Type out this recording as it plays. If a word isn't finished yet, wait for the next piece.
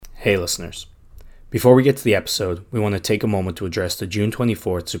Hey listeners. Before we get to the episode, we want to take a moment to address the June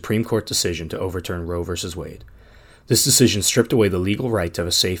 24th Supreme Court decision to overturn Roe v. Wade. This decision stripped away the legal right to have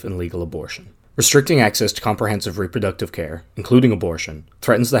a safe and legal abortion. Restricting access to comprehensive reproductive care, including abortion,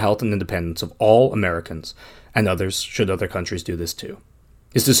 threatens the health and independence of all Americans and others should other countries do this too.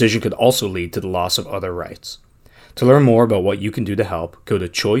 This decision could also lead to the loss of other rights. To learn more about what you can do to help, go to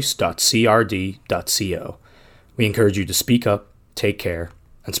choice.crd.co. We encourage you to speak up, take care,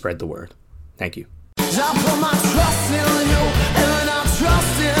 and spread the word. Thank you.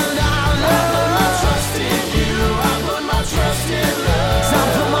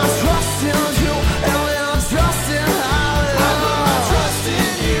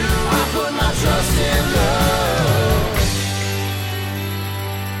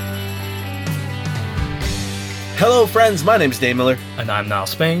 Hello friends, my name is Dave Miller. And I'm Niall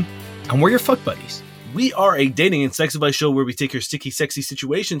Spain, and we're your fuck buddies. We are a dating and sex advice show where we take your sticky, sexy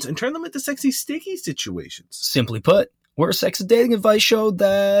situations and turn them into sexy, sticky situations. Simply put, we're a sex and dating advice show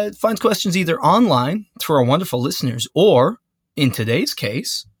that finds questions either online through our wonderful listeners, or, in today's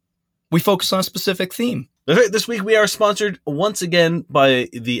case, we focus on a specific theme. That's right, this week we are sponsored once again by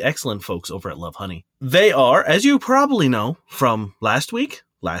the excellent folks over at Love Honey. They are, as you probably know from last week.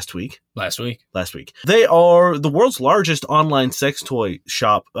 They are the world's largest online sex toy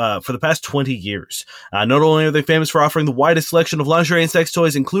shop for the past 20 years. Not only are they famous for offering the widest selection of lingerie and sex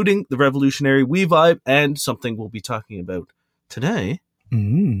toys, including the revolutionary We-Vibe and something we'll be talking about today.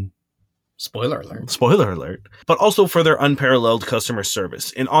 Spoiler alert. But also for their unparalleled customer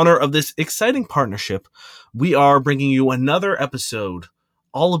service. In honor of this exciting partnership, we are bringing you another episode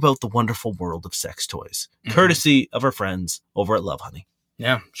all about the wonderful world of sex toys, courtesy of our friends over at Love Honey.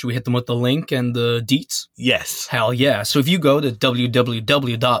 Yeah. Should we hit them with the link and the deets? Yes. Hell yeah. So if you go to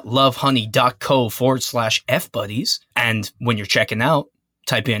www.lovehoney.co/fbuddies, and when you're checking out,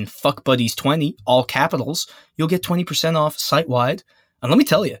 type in fuckbuddies20, all capitals, you'll get 20% off site-wide. And let me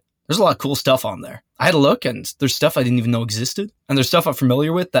tell you, there's a lot of cool stuff on there. I had a look, and there's stuff I didn't even know existed. And there's stuff I'm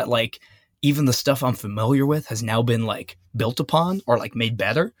familiar with that, like, even the stuff I'm familiar with has now been, like, built upon or, like, made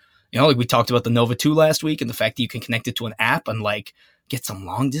better. You know, like we talked about the Nova 2 last week and the fact that you can connect it to an app and, like, get some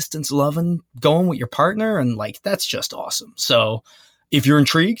long distance loving going with your partner. And like, that's just awesome. So if you're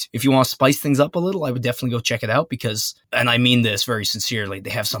intrigued, if you want to spice things up a little, I would definitely go check it out because, and I mean this very sincerely, they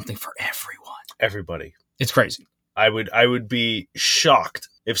have something for everyone. Everybody. It's crazy. I would be shocked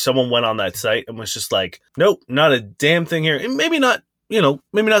if someone went on that site and was just like, nope, not a damn thing here. And maybe not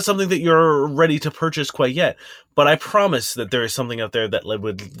something that you're ready to purchase quite yet, but I promise that there is something out there that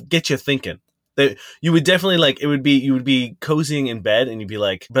would get you thinking. That you would definitely you would be cozying in bed and you'd be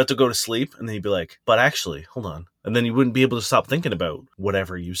like about to go to sleep and then you'd be like, but actually, hold on. And then you wouldn't be able to stop thinking about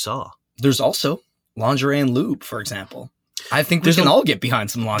whatever you saw. There's also lingerie and lube, for example. I think we can all get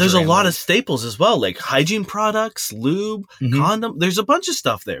behind some lingerie. There's a lot of staples as well, like hygiene products, lube, condom. There's a bunch of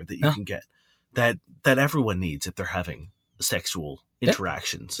stuff there that you can get that everyone needs if they're having sexual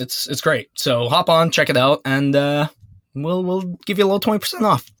interactions. It's great. So hop on, check it out, and we'll give you a little 20%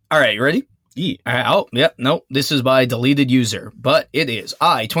 off. All right, you ready? Yeah. This is by deleted user, but it is.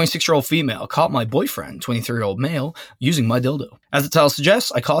 I, 26-year-old female, caught my boyfriend, 23-year-old male, using my dildo. As the title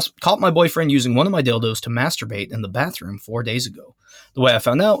suggests, I caught my boyfriend using one of my dildos to masturbate in the bathroom 4 days ago. The way I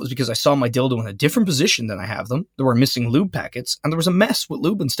found out was because I saw my dildo in a different position than I have them. There were missing lube packets, and there was a mess with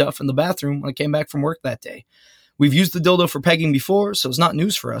lube and stuff in the bathroom when I came back from work that day. We've used the dildo for pegging before, so it's not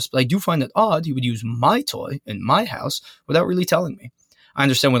news for us, but I do find it odd he would use my toy in my house without really telling me. I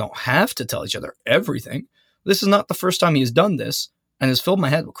understand we don't have to tell each other everything. This is not the first time he has done this and has filled my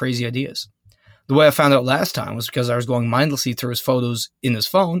head with crazy ideas. The way I found out last time was because I was going mindlessly through his photos in his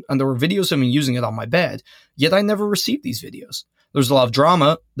phone and there were videos of him using it on my bed, yet I never received these videos. There was a lot of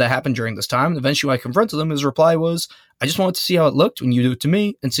drama that happened during this time, and eventually I confronted him. His reply was, I just wanted to see how it looked when you do it to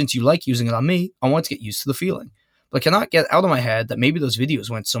me, and since you like using it on me, I want to get used to the feeling. But I cannot get out of my head that maybe those videos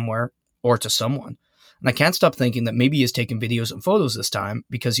went somewhere or to someone. And I can't stop thinking that maybe he has taken videos and photos this time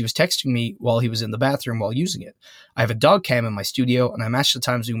because he was texting me while he was in the bathroom while using it. I have a dog cam in my studio, and I matched the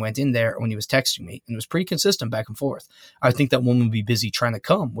times we went in there when he was texting me, and it was pretty consistent back and forth. I think that woman would be busy trying to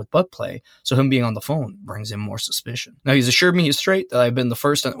come with butt play, so him being on the phone brings in more suspicion. Now, he's assured me he's straight, that I've been the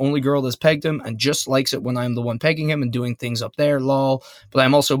first and only girl that's pegged him, and just likes it when I'm the one pegging him and doing things up there, lol. But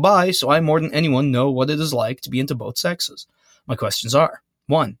I'm also bi, so I more than anyone know what it is like to be into both sexes. My questions are,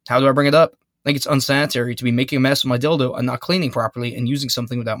 1, how do I bring it up? I think it's unsanitary to be making a mess of my dildo and not cleaning properly and using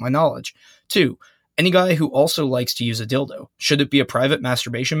something without my knowledge. 2, any guy who also likes to use a dildo, should it be a private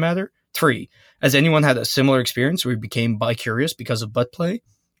masturbation matter? 3, has anyone had a similar experience where he became bi-curious because of butt play?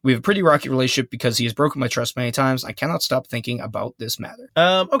 We have a pretty rocky relationship because he has broken my trust many times. I cannot stop thinking about this matter.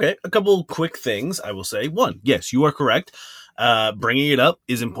 Okay, a couple quick things I will say. One, yes, you are correct. Bringing it up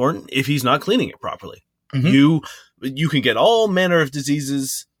is important if he's not cleaning it properly. Mhm. You can get all manner of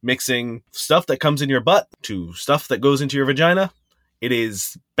diseases mixing stuff that comes in your butt to stuff that goes into your vagina. It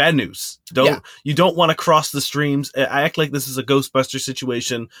is bad news. You don't want to cross the streams. I act like this is a Ghostbuster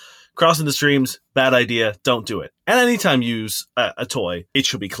situation. Crossing the streams, bad idea. Don't do it. And anytime you use a toy, it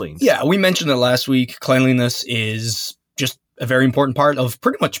should be clean. Yeah, we mentioned it last week. Cleanliness is just a very important part of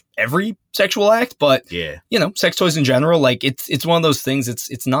pretty much every sexual act, but sex toys in general, like it's one of those things.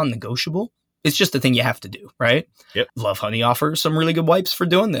 It's non-negotiable. It's just a thing you have to do, right? Yep. Love Honey offers some really good wipes for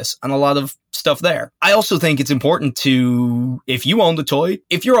doing this and a lot of stuff there. I also think it's important to, if you own the toy,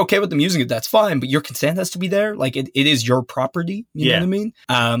 if you're okay with them using it, that's fine, but your consent has to be there. Like it is your property. You know what I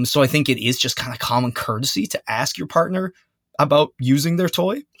mean? So I think it is just kind of common courtesy to ask your partner about using their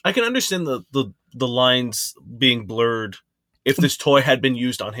toy. I can understand the lines being blurred if this toy had been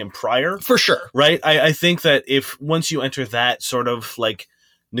used on him prior. For sure. Right? I think that if once you enter that sort of like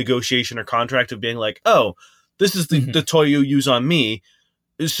negotiation or contract of being like, oh, this is the toy you use on me.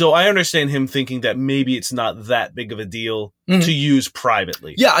 So I understand him thinking that maybe it's not that big of a deal to use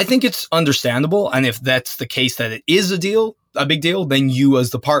privately. Yeah, I think it's understandable. And if that's the case that it is a big deal, then you as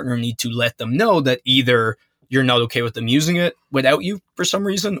the partner need to let them know that either you're not okay with them using it without you for some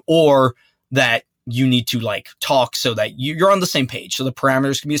reason, or that you need to like talk so that you're on the same page. So the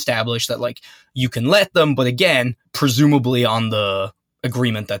parameters can be established that like you can let them, but again, presumably on the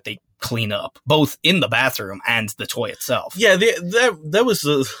agreement that they clean up both in the bathroom and the toy itself. Yeah, that was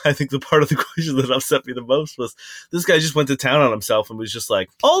I think the part of the question that upset me the most was this guy just went to town on himself and was just like,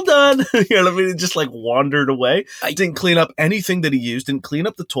 all done. You know what I mean? He just like wandered away. Didn't clean up anything that he used, didn't clean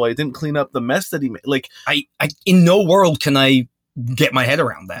up the toy, didn't clean up the mess that he made. Like I in no world can I get my head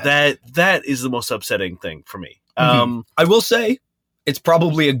around that. That is the most upsetting thing for me. I will say it's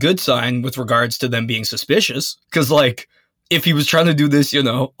probably a good sign with regards to them being suspicious, because like if he was trying to do this,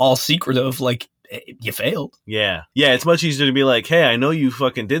 all secretive, like, you failed. Yeah. Yeah, it's much easier to be like, hey, I know you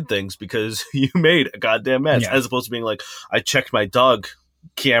fucking did things because you made a goddamn mess, as opposed to being like, I checked my dog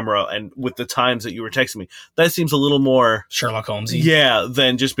camera and with the times that you were texting me. That seems a little more Sherlock Holmes-y. Yeah,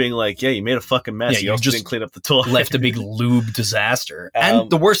 than just being like, yeah, you made a fucking mess. Yeah, you also just didn't clean up the toy. Left a big lube disaster. And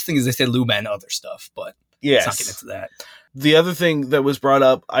the worst thing is they said lube and other stuff, but let's not get into that. The other thing that was brought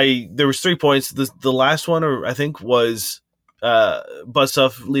up, there was 3 points. The last one, or I think, was butt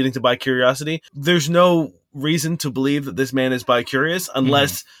stuff leading to bi-curiosity. There's no reason to believe that this man is bi-curious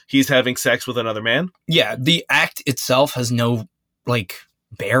unless he's having sex with another man. Yeah, the act itself has no, like,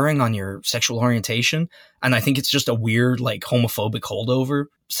 bearing on your sexual orientation, and I think it's just a weird, like, homophobic holdover.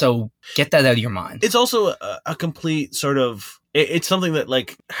 So get that out of your mind. It's also a complete sort of... It's something that,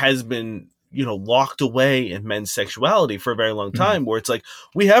 like, has been, locked away in men's sexuality for a very long time, where it's like,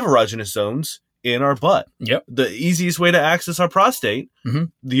 we have erogenous zones in our butt. Yep. The easiest way to access our prostate,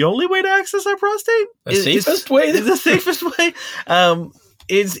 the only way to access our prostate, the safest way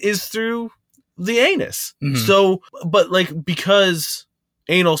is through the anus. So, but like, because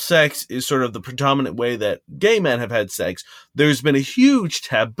anal sex is sort of the predominant way that gay men have had sex, there's been a huge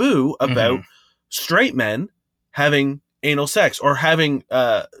taboo about straight men having anal sex or having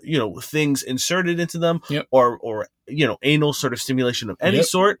things inserted into them, or anal sort of stimulation of any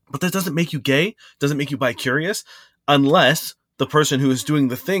sort. But that doesn't make you gay, doesn't make you bi-curious, unless the person who is doing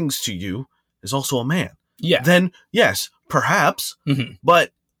the things to you is also a man. Then yes, perhaps,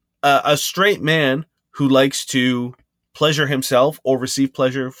 but a straight man who likes to pleasure himself or receive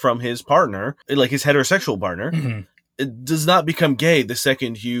pleasure from his partner, like his heterosexual partner, it does not become gay the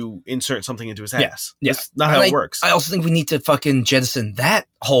second you insert something into his ass. That's not how it works. I also think we need to fucking jettison that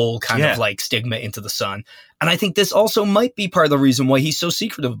whole kind of like stigma into the sun. And I think this also might be part of the reason why he's so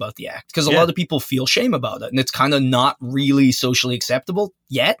secretive about the act, because a lot of people feel shame about it, and it's kind of not really socially acceptable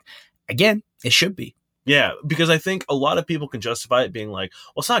yet. Again, it should be. Yeah, because I think a lot of people can justify it being like,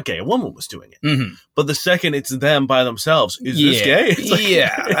 well, it's not gay. A woman was doing it. But the second it's them by themselves, is this gay? It's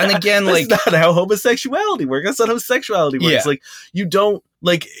like, and again, like... That's not how homosexuality works. That's not how sexuality works. Like, you don't...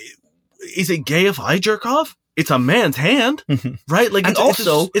 Like, is it gay if I jerk off? It's a man's hand, right? Like,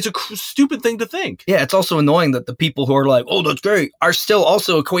 it's a stupid thing to think. Yeah, it's also annoying that the people who are like, oh, that's great, are still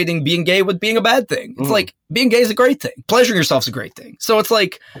also equating being gay with being a bad thing. It's like, being gay is a great thing. Pleasuring yourself is a great thing. So it's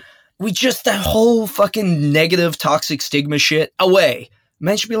like... that whole fucking negative, toxic stigma shit away.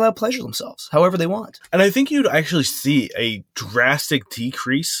 Men should be allowed to pleasure themselves however they want. And I think you'd actually see a drastic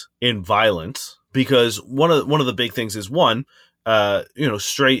decrease in violence, because one of the big things is, one,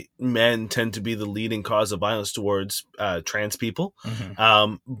 straight men tend to be the leading cause of violence towards trans people.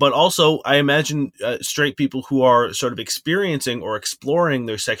 But also, I imagine straight people who are sort of experiencing or exploring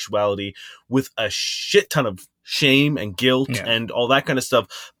their sexuality with a shit ton of shame and guilt and all that kind of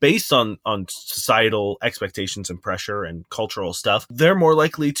stuff based on societal expectations and pressure and cultural stuff. They're more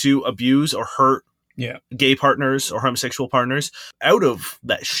likely to abuse or hurt gay partners or homosexual partners out of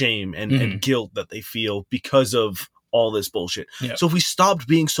that shame and guilt that they feel because of all this bullshit. So if we stopped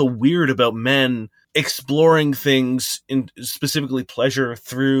being so weird about men exploring things, in specifically pleasure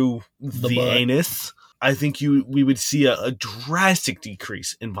through the anus, I think we would see a drastic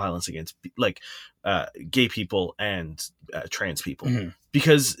decrease in violence against gay people and trans people.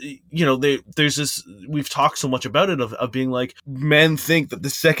 Because, there's this, we've talked so much about it of being like, men think that the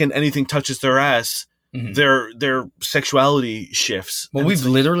second anything touches their ass, their sexuality shifts. Well, we've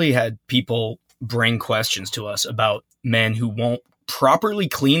literally had people bring questions to us about men who won't properly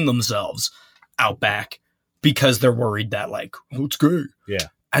clean themselves out back because they're worried that it's gay. Yeah.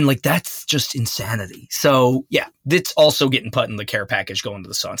 And that's just insanity. So yeah, it's also getting put in the care package going to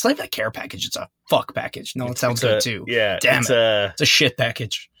the sun. It's not even a care package. It's a fuck package. No, it sounds good too. Yeah. Damn it. It's a shit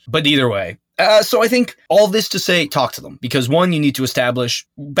package. But either way. So I think all this to say, talk to them, because 1, you need to establish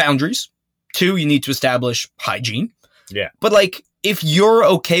boundaries. 2, you need to establish hygiene. Yeah. But if you're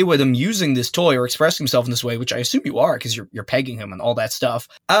okay with him using this toy or expressing himself in this way, which I assume you are because you're pegging him and all that stuff,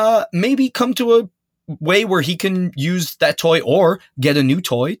 maybe come to a way where he can use that toy or get a new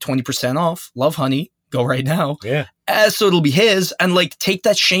toy, 20% off. Love Honey, go right now. Yeah. So it'll be his, and take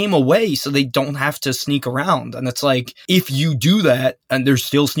that shame away so they don't have to sneak around. And it's if you do that and they're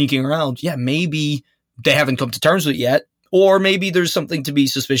still sneaking around, maybe they haven't come to terms with it yet. Or maybe there's something to be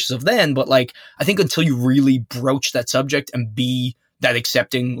suspicious of then, but I think until you really broach that subject and be that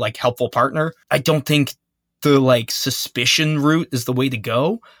accepting, helpful partner, I don't think the suspicion route is the way to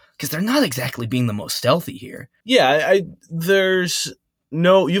go, because they're not exactly being the most stealthy here. Yeah, you've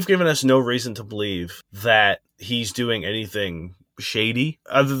given us no reason to believe that he's doing anything shady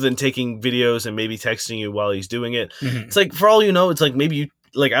other than taking videos and maybe texting you while he's doing it. It's for all you know, it's maybe you,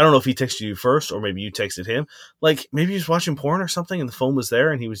 I don't know if he texted you first or maybe you texted him. Maybe he was watching porn or something and the phone was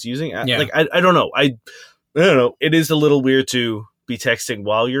there and he was using it. Yeah. I don't know. I don't know. It is a little weird to be texting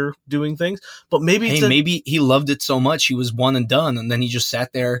while you're doing things, but maybe maybe he loved it so much he was one and done, and then he just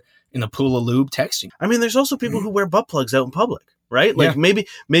sat there in a pool of lube texting. I mean, there's also people who wear butt plugs out in public, right? Maybe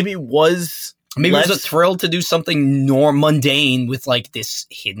it was a thrill to do something mundane with this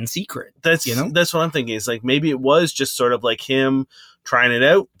hidden secret. That's what I'm thinking. It's maybe it was just sort of him trying it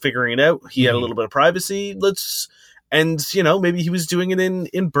out, figuring it out. He had a little bit of privacy. Maybe he was doing it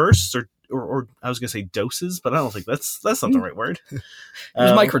in bursts or I was going to say doses, but I don't think that's not the right word. It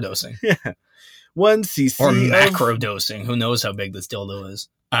was microdosing. Yeah. 1 cc. Or macrodosing. Who knows how big this dildo is.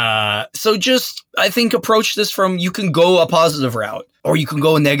 So just, I think, approach this from, you can go a positive route or you can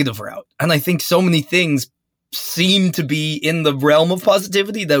go a negative route. And I think so many things seem to be in the realm of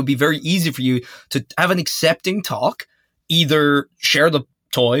positivity that would be very easy for you to have an accepting talk, either share the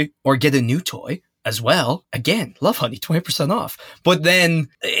toy or get a new toy as well. Again, Love Honey, 20% off. But then,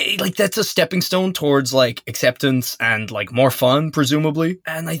 that's a stepping stone towards, acceptance and, more fun, presumably.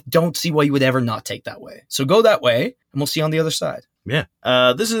 And I don't see why you would ever not take that way. So go that way, and we'll see you on the other side. Yeah.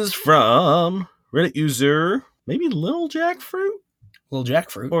 This is from Reddit user, maybe Little Jackfruit? Little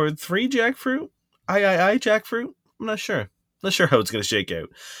Jackfruit. Or 3 Jackfruit? I Jackfruit? I'm not sure. Not sure how it's going to shake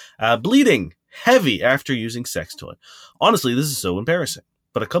out. Bleeding heavy after using sex toy. Honestly, this is so embarrassing.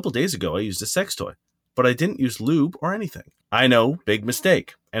 But a couple days ago, I used a sex toy. But I didn't use lube or anything. I know, big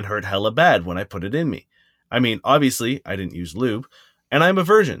mistake. And hurt hella bad when I put it in me. I mean, obviously, I didn't use lube. And I'm a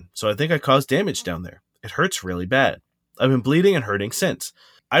virgin, so I think I caused damage down there. It hurts really bad. I've been bleeding and hurting since.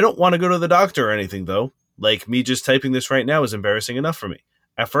 I don't want to go to the doctor or anything, though. Me just typing this right now is embarrassing enough for me.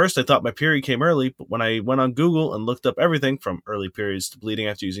 At first, I thought my period came early, but when I went on Google and looked up everything from early periods to bleeding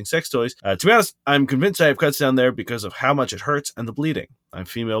after using sex toys, to be honest, I'm convinced I have cuts down there because of how much it hurts and the bleeding. I'm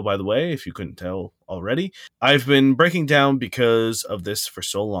female, by the way, if you couldn't tell already. I've been breaking down because of this for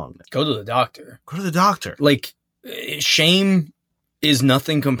so long. Go to the doctor. Go to the doctor. Shame is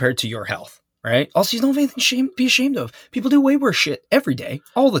nothing compared to your health, right? Also, you don't have anything to be ashamed of. People do way worse shit every day,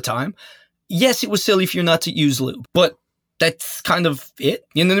 all the time. Yes, it was silly for you not to use lube, but that's kind of it.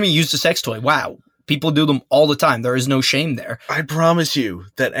 You know what I mean? Use a sex toy. Wow. People do them all the time. There is no shame there. I promise you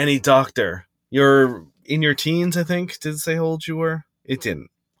that any doctor, you're in your teens, I think. Did it say how old you were? It didn't.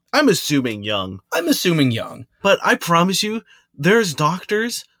 I'm assuming young. But I promise you, there's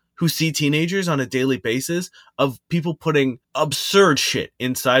doctors who see teenagers on a daily basis of people putting absurd shit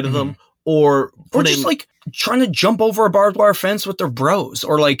inside of them or just trying to jump over a barbed wire fence with their bros,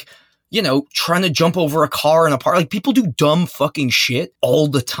 or like, you know, trying to jump over a car in a park. Like, people do dumb fucking shit all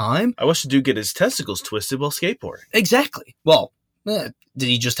the time. I watched a dude get his testicles twisted while skateboarding. Exactly. Well, did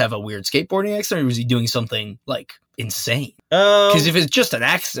he just have a weird skateboarding accident, or was he doing something like insane? Because if it's just an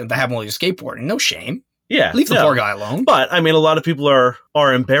accident that happened while you're skateboarding, no shame. Yeah, Leave the poor guy alone. But I mean, a lot of people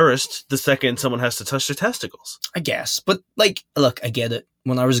are embarrassed the second someone has to touch their testicles. I guess. But like, look, I get it.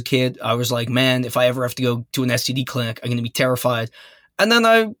 When I was a kid, I was like, man, if I ever have to go to an STD clinic, I'm going to be terrified. And then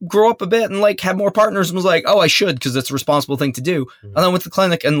I grew up a bit and like had more partners and was like, oh, I should, because it's a responsible thing to do. Mm-hmm. And I went to the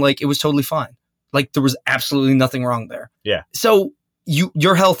clinic and like, it was totally fine. Like, there was absolutely nothing wrong there. Yeah. So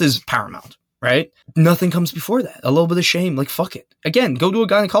your health is paramount, right? Nothing comes before that. A little bit of shame, like, fuck it. Again, go to a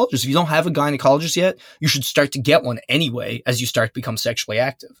gynecologist. If you don't have a gynecologist yet, you should start to get one anyway as you start to become sexually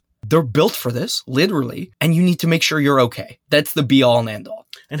active. They're built for this, literally, and you need to make sure you're okay. That's the be all and end all.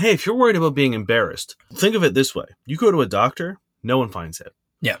 And hey, if you're worried about being embarrassed, think of it this way. You go to a doctor, no one finds it.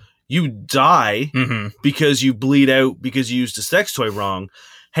 Yeah. You die because you bleed out because you used a sex toy wrong.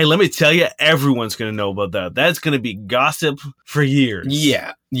 Hey, let me tell you, everyone's going to know about that. That's going to be gossip for years.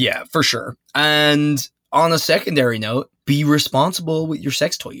 Yeah, for sure. And on a secondary note, be responsible with your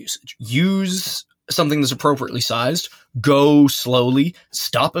sex toy usage. Use something that's appropriately sized. Go slowly.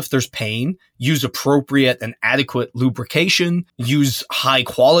 Stop if there's pain. Use appropriate and adequate lubrication. Use high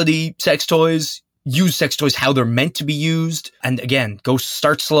quality sex toys. Use sex toys how they're meant to be used. And again, go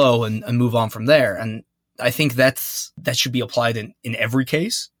start slow and move on from there. And I think that should be applied in every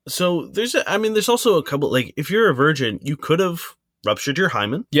case. So there's also a couple, like, if you're a virgin, you could have ruptured your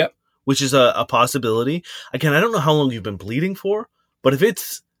hymen. Yep. Which is a possibility. Again, I don't know how long you've been bleeding for, but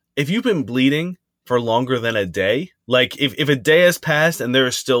if you've been bleeding for longer than a day, like if a day has passed and there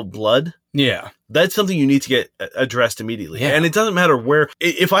is still blood, yeah, that's something you need to get addressed immediately. Yeah. And it doesn't matter where.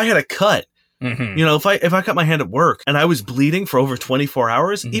 If I had a cut, you know, if I cut my hand at work and I was bleeding for over 24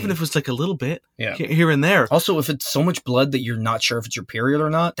 hours, even if it was like a little bit here and there. Also, if it's so much blood that you're not sure if it's your period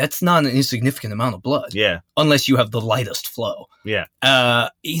or not, that's not an insignificant amount of blood. Yeah. Unless you have the lightest flow. Yeah.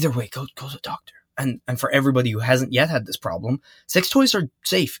 Either way, go to the doctor. And for everybody who hasn't yet had this problem, sex toys are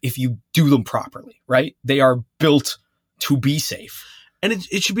safe if you do them properly, right? They are built to be safe. And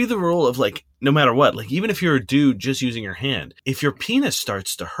it should be the rule of, like, no matter what, like, even if you're a dude just using your hand, if your penis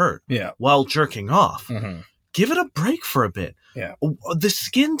starts to hurt while jerking off, give it a break for a bit. Yeah. The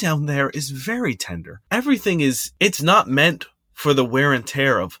skin down there is very tender. It's not meant for the wear and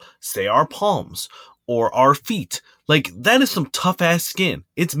tear of, say, our palms or our feet. Like, that is some tough ass skin.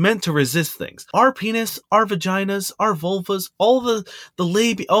 It's meant to resist things. Our penis, our vaginas, our vulvas, all the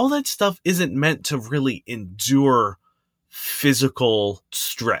labia, all that stuff isn't meant to really endure physical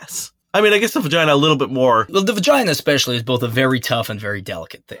stress. I mean, I guess the vagina a little bit more. Well, the vagina especially is both a very tough and very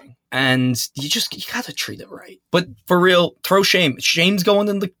delicate thing. And you gotta treat it right. But for real, throw shame. Shame's going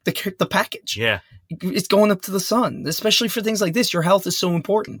in the package. Yeah. It's going up to the sun, especially for things like this. Your health is so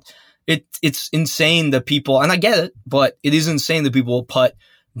important. It's insane that people, and I get it, but it is insane that people will put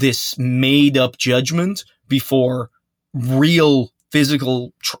this made up judgment before real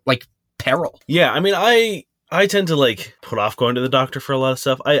physical, peril. Yeah. I mean, I tend to, like, put off going to the doctor for a lot of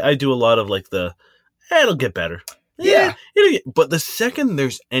stuff. I do a lot of, like, it'll get better. Yeah. But the second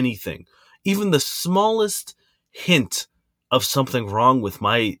there's anything, even the smallest hint of something wrong with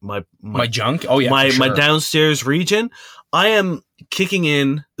my junk, oh yeah, my downstairs region, I am kicking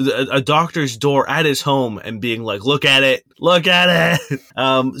in a doctor's door at his home and being like, look at it.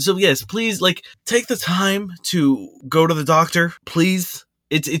 So yes, please, like, take the time to go to the doctor, please.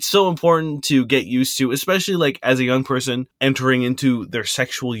 It's so important to get used to, especially, like, as a young person entering into their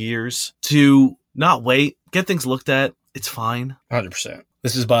sexual years, to not wait, get things looked at. It's fine. 100%.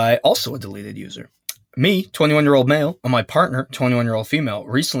 This is by also a deleted user. Me, 21-year-old male, and my partner, 21-year-old female,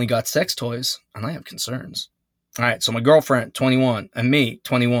 recently got sex toys, and I have concerns. All right, so my girlfriend, 21, and me,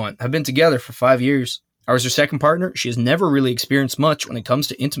 21, have been together for 5 years. I was her second partner. She has never really experienced much when it comes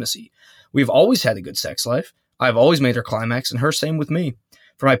to intimacy. We've always had a good sex life. I've always made her climax, and her same with me.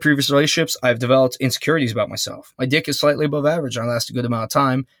 For my previous relationships, I've developed insecurities about myself. My dick is slightly above average, and I last a good amount of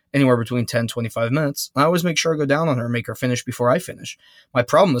time, anywhere between 10 and 25 minutes. I always make sure I go down on her and make her finish before I finish. My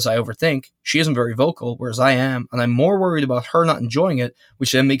problem is I overthink. She isn't very vocal, whereas I am, and I'm more worried about her not enjoying it,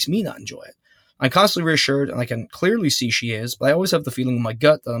 which then makes me not enjoy it. I'm constantly reassured, and I can clearly see she is, but I always have the feeling in my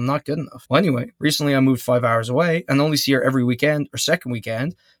gut that I'm not good enough. Well, anyway, recently I moved 5 hours away and only see her every weekend or second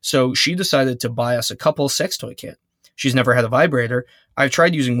weekend, so she decided to buy us a couple sex toy kit. She's never had a vibrator. I've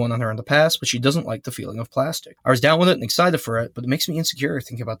tried using one on her in the past, but she doesn't like the feeling of plastic. I was down with it and excited for it, but it makes me insecure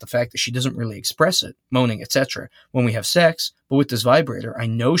thinking about the fact that she doesn't really express it, moaning, etc., when we have sex. But with this vibrator, I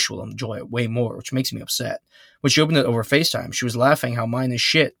know she will enjoy it way more, which makes me upset. When she opened it over FaceTime, she was laughing how mine is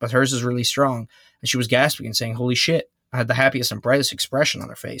shit, but hers is really strong, and she was gasping and saying, "Holy shit." I had the happiest and brightest expression on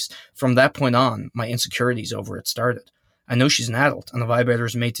her face. From that point on, my insecurities over it started. I know she's an adult, and the vibrator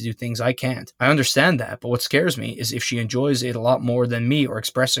is made to do things I can't. I understand that, but what scares me is if she enjoys it a lot more than me, or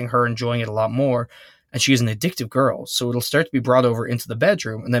expressing her enjoying it a lot more, and she is an addictive girl, so it'll start to be brought over into the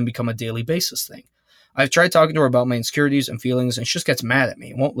bedroom and then become a daily basis thing. I've tried talking to her about my insecurities and feelings, and she just gets mad at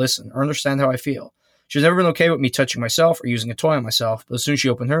me and won't listen or understand how I feel. She's never been okay with me touching myself or using a toy on myself, but as soon as she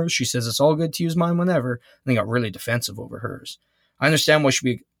opened hers, she says it's all good to use mine whenever, and then got really defensive over hers. I understand why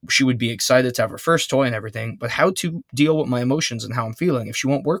she would be excited to have her first toy and everything, but how to deal with my emotions and how I'm feeling if she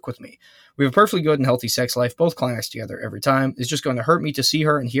won't work with me? We have a perfectly good and healthy sex life, both climax together every time. It's just going to hurt me to see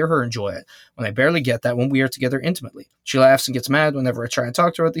her and hear her enjoy it, when I barely get that when we are together intimately. She laughs and gets mad whenever I try and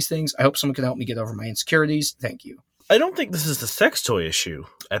talk to her about these things. I hope someone can help me get over my insecurities. Thank you. I don't think this is the sex toy issue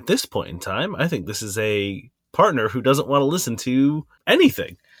at this point in time. I think this is a partner who doesn't want to listen to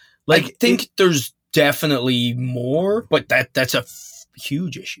anything. I think there's definitely more, but that's a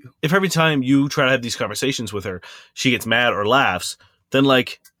huge issue. If every time you try to have these conversations with her, she gets mad or laughs, then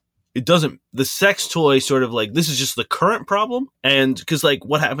it doesn't, the sex toy sort of this is just the current problem. And because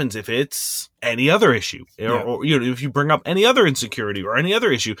what happens if it's any other issue or if you bring up any other insecurity or any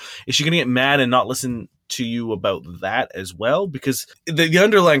other issue, is she going to get mad and not listen to you about that as well? Because the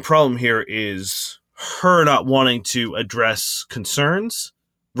underlying problem here is her not wanting to address concerns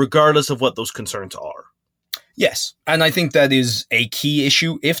regardless of what those concerns are. Yes, and I think that is a key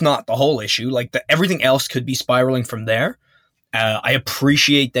issue, if not the whole issue. Everything else could be spiraling from there. I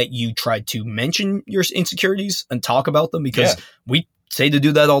appreciate that you tried to mention your insecurities and talk about them, because we say to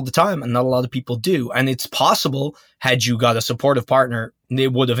do that all the time, and not a lot of people do. And it's possible, had you got a supportive partner,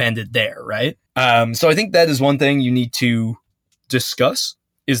 it would have ended there, right? So I think that is one thing you need to discuss,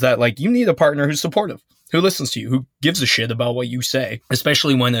 is that you need a partner who's supportive, who listens to you, who gives a shit about what you say,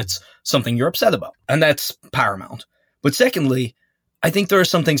 especially when it's something you're upset about. And that's paramount. But secondly, I think there are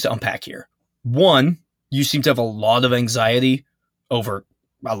some things to unpack here. One, you seem to have a lot of anxiety over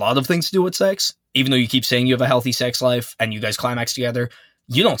a lot of things to do with sex. Even though you keep saying you have a healthy sex life and you guys climax together,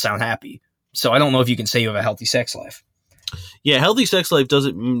 you don't sound happy. So I don't know if you can say you have a healthy sex life. Yeah, healthy sex life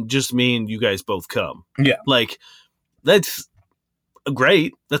doesn't just mean you guys both come. Yeah. That's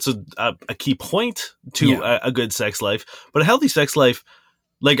great. That's a key point to a good sex life. But a healthy sex life,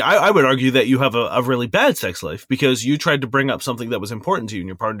 I would argue that you have a really bad sex life because you tried to bring up something that was important to you and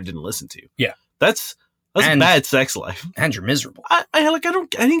your partner didn't listen to you. Yeah. That's a bad sex life. And you're miserable. I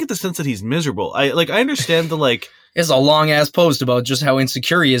didn't get the sense that he's miserable. I understand it's a long ass post about just how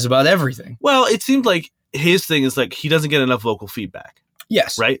insecure he is about everything. Well, it seemed like his thing is he doesn't get enough vocal feedback.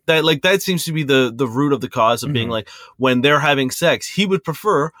 Yes. Right? That seems to be the root of the cause of being when they're having sex, he would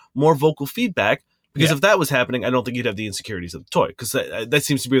prefer more vocal feedback, because if that was happening, I don't think you'd have the insecurities of the toy, because that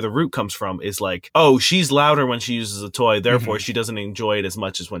seems to be where the root comes from, is oh, she's louder when she uses a toy, therefore she doesn't enjoy it as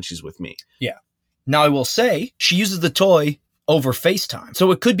much as when she's with me. Yeah. Now I will say she uses the toy over FaceTime.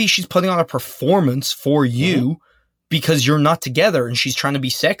 So it could be she's putting on a performance for you because you're not together and she's trying to be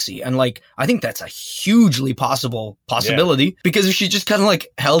sexy. And I think that's a hugely possibility, because if she just kind of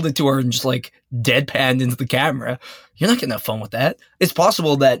held it to her and just deadpanned into the camera, you're not gonna have fun with that. It's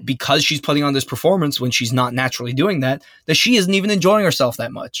possible that because she's putting on this performance when she's not naturally doing that she isn't even enjoying herself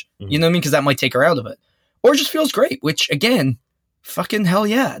that much. You know what I mean? Because that might take her out of it. Or just feels great, which again, fucking hell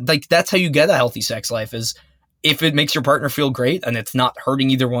yeah. That's how you get a healthy sex life, is if it makes your partner feel great and it's not hurting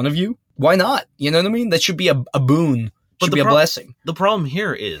either one of you, why not? You know what I mean? That should be a boon. Should be a blessing. The problem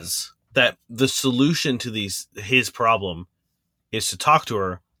here is that the solution to his problem is to talk to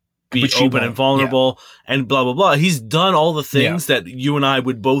her, be open and vulnerable, and blah, blah, blah. He's done all the things that you and I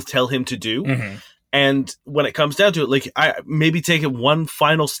would both tell him to do. Mm-hmm. And when it comes down to it, I maybe take it one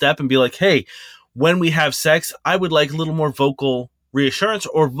final step and be hey, when we have sex, I would like a little more vocal reassurance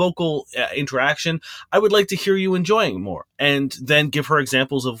or vocal interaction. I would like to hear you enjoying more. And then give her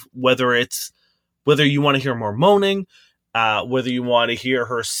examples of whether you want to hear more moaning, whether you want to hear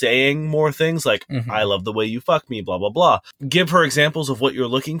her saying more things I love the way you fuck me, blah, blah, blah. Give her examples of what you're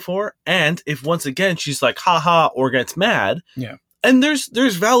looking for. And if once again she's haha, or gets mad, and there's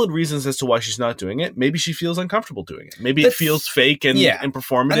valid reasons as to why she's not doing it. Maybe she feels uncomfortable doing it. Maybe it feels fake and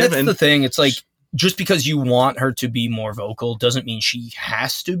performative. And that's the thing. It's just because you want her to be more vocal doesn't mean she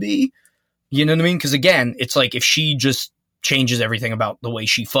has to be. You know what I mean? Because again, it's if she just changes everything about the way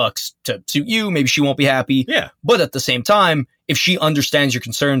she fucks to suit you. Maybe she won't be happy. Yeah. But at the same time, if she understands your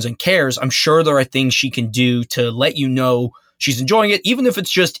concerns and cares, I'm sure there are things she can do to let you know she's enjoying it, even if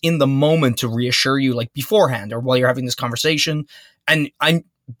it's just in the moment to reassure you, like beforehand or while you're having this conversation. And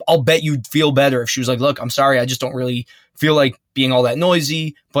I'll bet you'd feel better if she was like, look, I'm sorry, I just don't really feel like being all that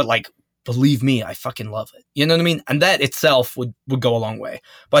noisy, but like, believe me, I fucking love it. You know what I mean? And that itself would go a long way.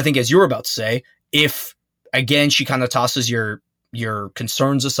 But I think, as you were about to say, if again she kind of tosses your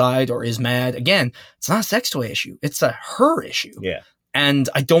concerns aside or is mad, again, it's not a sex toy issue. It's a her issue. Yeah. And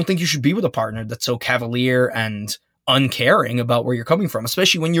I don't think you should be with a partner that's so cavalier and uncaring about where you're coming from,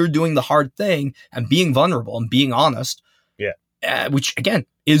 especially when you're doing the hard thing and being vulnerable and being honest. Yeah. Which again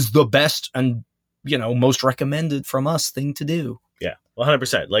is the best and, you know, most recommended from us thing to do. Yeah.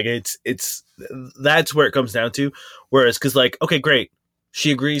 100%. Like it's that's where it comes down to. Whereas, cause like, okay, great.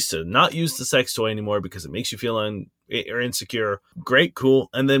 She agrees to not use the sex toy anymore because it makes you feel or insecure. Great. Cool.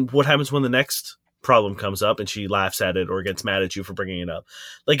 And then what happens when the next problem comes up and she laughs at it or gets mad at you for bringing it up?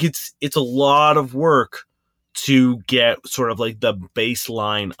 Like it's a lot of work to get sort of like the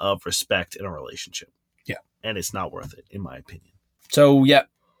baseline of respect in a relationship. Yeah. And it's not worth it, in my opinion. So yeah,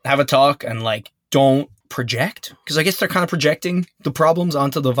 have a talk and like, don't project, because I guess they're kind of projecting the problems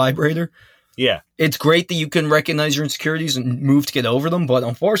onto the vibrator. Yeah. It's great that you can recognize your insecurities and move to get over them, but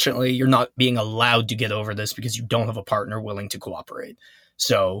unfortunately, you're not being allowed to get over this because you don't have a partner willing to cooperate.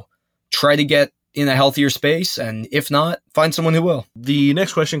 So try to get in a healthier space, and if not, find someone who will. The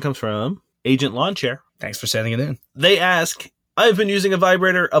next question comes from Agent Lawn Chair. Thanks for sending it in. They ask, I've been using a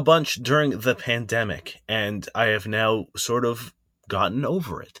vibrator a bunch during the pandemic, and I have now sort of gotten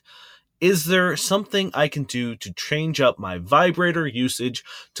over it. Is there something I can do to change up my vibrator usage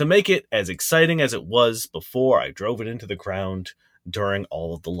to make it as exciting as it was before I drove it into the ground during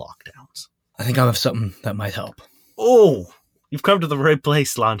all of the lockdowns? I think I have something that might help. Oh, you've come to the right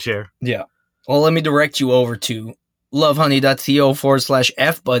place, Lawn Chair. Yeah. Well, let me direct you over to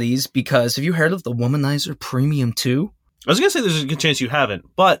lovehoney.co/fbuddies, because have you heard of the Womanizer Premium 2? I was going to say there's a good chance you haven't,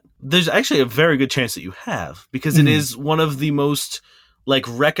 but there's actually a very good chance that you have, because it is one of the most like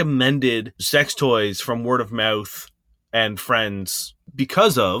recommended sex toys from word of mouth and friends,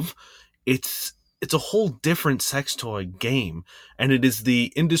 because of it's a whole different sex toy game, and it is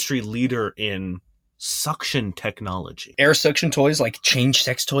the industry leader in suction technology. Air suction toys like changed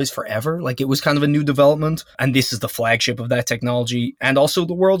sex toys forever. Like, it was kind of a new development, and this is the flagship of that technology, and also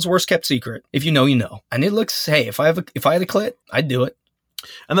the world's worst kept secret. If you know, you know. And it looks, hey, if I had a clit, I'd do it.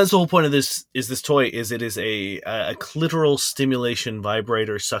 And that's the whole point of this toy is it is a clitoral stimulation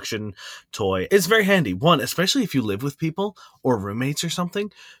vibrator suction toy. It's very handy. One, especially if you live with people or roommates or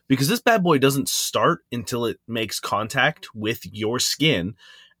something, because this bad boy doesn't start until it makes contact with your skin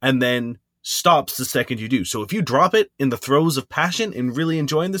and then stops the second you do. So if you drop it in the throes of passion and really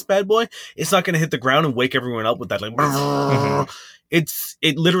enjoying this bad boy, it's not going to hit the ground and wake everyone up with that like it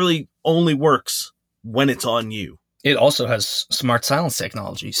literally only works when it's on you. It also has smart silence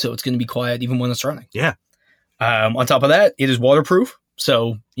technology, so it's going to be quiet even when it's running. Yeah. On top of that, it is waterproof,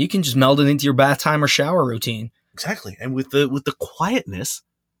 so you can just meld it into your bath time or shower routine. Exactly. And with the quietness,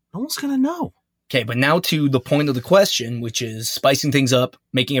 no one's going to know. Okay, but now to the point of the question, which is spicing things up,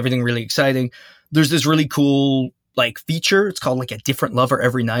 making everything really exciting. There's this really cool like feature. It's called like a different lover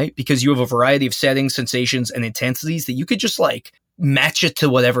every night, because you have a variety of settings, sensations, and intensities that you could just like match it to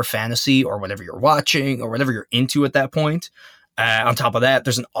whatever fantasy or whatever you're watching or whatever you're into at that point. On top of that,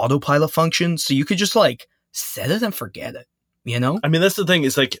 there's an autopilot function, so you could just like set it and forget it, you know? I mean, that's the thing,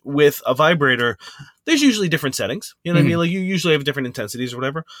 is like with a vibrator, there's usually different settings. You know what I mean? Like you usually have different intensities or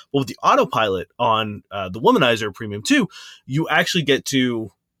whatever. But with the autopilot on the Womanizer Premium 2, you actually get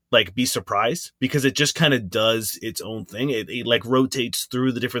to like be surprised, because it just kind of does its own thing. It like rotates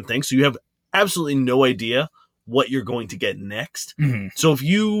through the different things. So you have absolutely no idea what you're going to get next. So if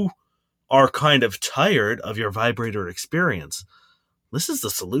you are kind of tired of your vibrator experience, this is the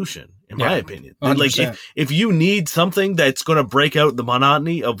solution, in my opinion. 100%. Like if you need something that's going to break out the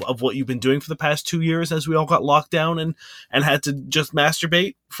monotony of what you've been doing for the past 2 years as we all got locked down and had to just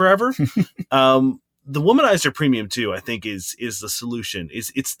masturbate forever, the Womanizer Premium 2, I think, is the solution.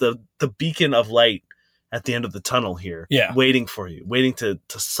 It's the beacon of light at the end of the tunnel here, waiting for you, waiting to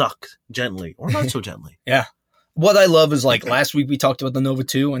suck gently or not so gently. Yeah. What I love is, like, last week we talked about the Nova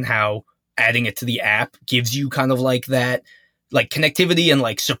 2 and how adding it to the app gives you kind of like that, like, connectivity and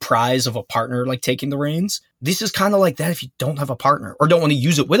like surprise of a partner, like taking the reins. This is kind of like that if you don't have a partner or don't want to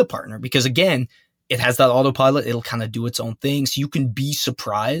use it with a partner, because again, it has that autopilot. It'll kind of do its own thing. So you can be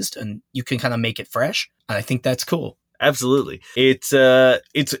surprised and you can kind of make it fresh. And I think that's cool. Absolutely. It's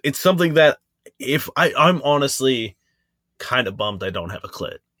something that if I'm honestly kind of bummed I don't have a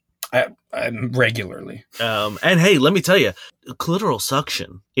clit. I'm regularly. And hey, let me tell you, clitoral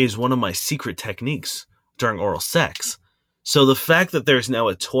suction is one of my secret techniques during oral sex. So the fact that there's now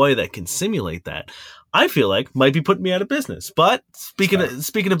a toy that can simulate that, I feel like might be putting me out of business. But speaking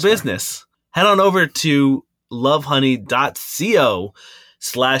of business, head on over to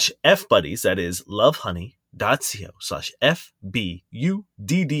lovehoney.co/fbuddies. That is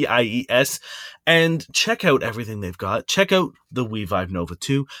lovehoney.co/FBUDDIES, and check out everything they've got. Check out the WeVibe Nova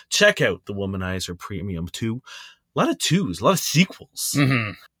 2. Check out the Womanizer Premium 2. A lot of 2s, a lot of sequels.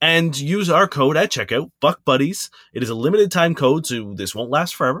 Mm-hmm. And use our code at checkout, BuckBuddies. It is a limited time code, so this won't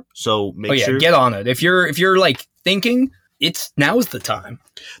last forever. So make sure. Get on it. If you're like thinking, now is the time.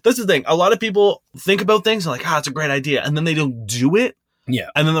 That's the thing. A lot of people think about things and like, it's a great idea, and then they don't do it. Yeah.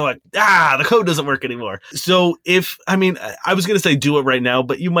 And then they're like, the code doesn't work anymore. So I was going to say do it right now,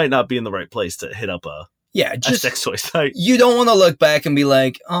 but you might not be in the right place to hit up a sex toy site. You don't want to look back and be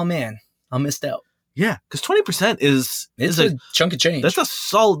like, oh man, I missed out. Yeah, because 20% is a chunk of change. That's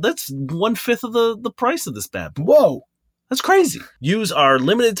that's 1/5 of the price of this bad boy. Whoa. That's crazy. Use our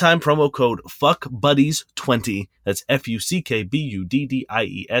limited time promo code FUCKBuddies20. That's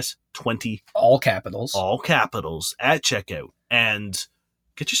FUCKBUDDIES 20. All capitals. All capitals at checkout. And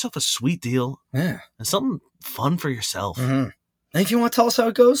get yourself a sweet deal. Yeah. And something fun for yourself. Mm-hmm. And if you want to tell us how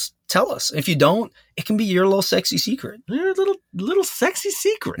it goes, tell us. If you don't, it can be your little sexy secret. Your little sexy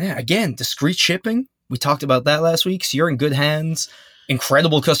secret. Yeah, again, discreet shipping. We talked about that last week. So you're in good hands.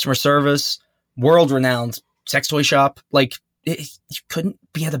 Incredible customer service. World-renowned sex toy shop. Like, you couldn't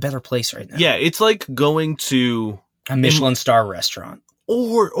be at a better place right now. Yeah, it's like going to a Michelin star restaurant.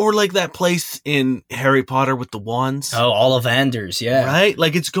 Or like that place in Harry Potter with the wands. Oh, Ollivanders, yeah. Right?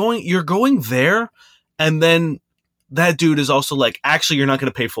 Like you're going there, and then that dude is also like, actually, you're not going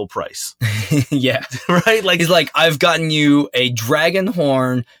to pay full price. Yeah. Right? Like, he's like, I've gotten you a dragon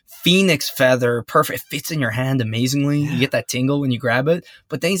horn, phoenix feather, perfect. It fits in your hand amazingly. Yeah. You get that tingle when you grab it.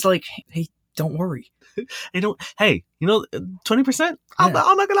 But then he's like, hey, don't worry. Hey, 20%? I'll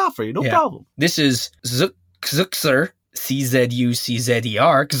knock it off for you. No problem. This is Zuxer,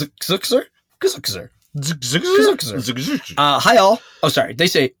 CZUCZER. Zuxer. Hi all. Oh, sorry. They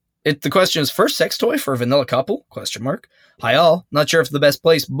say, the question is, first sex toy for a vanilla couple? ? Hi all. Not sure if the best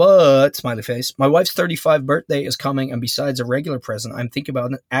place, but smiley face. My wife's 35th birthday is coming, and besides a regular present, I'm thinking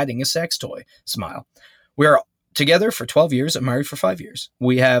about adding a sex toy. Smile. We are together for 12 years and married for 5 years.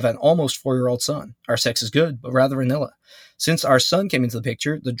 We have an almost 4-year-old son. Our sex is good, but rather vanilla. Since our son came into the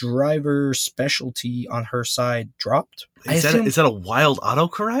picture, the driver specialty on her side dropped. Is that a wild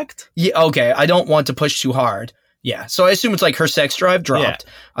autocorrect? Yeah, okay. I don't want to push too hard. Yeah, so I assume it's like her sex drive dropped.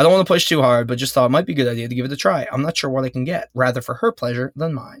 Yeah. I don't want to push too hard, but just thought it might be a good idea to give it a try. I'm not sure what I can get, rather for her pleasure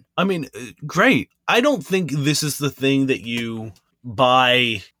than mine. I mean, great. I don't think this is the thing that you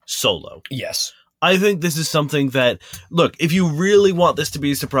buy solo. Yes. I think this is something that, look, if you really want this to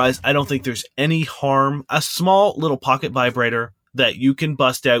be a surprise, I don't think there's any harm. A small little pocket vibrator that you can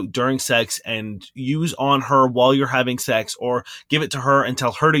bust out during sex and use on her while you're having sex, or give it to her and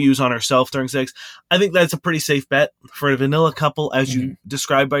tell her to use on herself during sex. I think that's a pretty safe bet for a vanilla couple, as you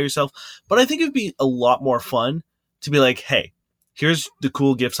described by yourself. But I think it'd be a lot more fun to be like, hey, here's the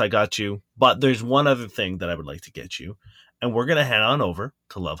cool gifts I got you, but there's one other thing that I would like to get you. And we're going to head on over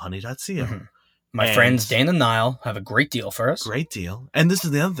to lovehoney.co. Mm-hmm. My friends Dan and Niall have a great deal for us. Great deal. And this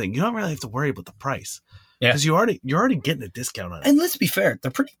is the other thing. You don't really have to worry about the price. Yeah. Because you're already getting a discount on it. And let's be fair,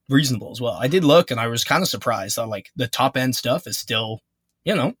 they're pretty reasonable as well. I did look, and I was kind of surprised that like the top end stuff is still,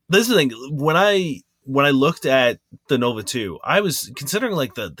 This is the thing. When I looked at the Nova 2, I was considering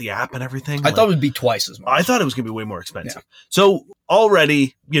like the app and everything. I thought it would be twice as much. I thought it was going to be way more expensive. Yeah. So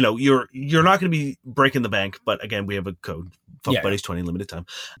already, you're not going to be breaking the bank. But again, we have a code, FuckBuddies20, limited time.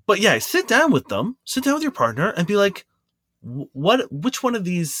 But yeah, sit down with your partner, and be like, which one of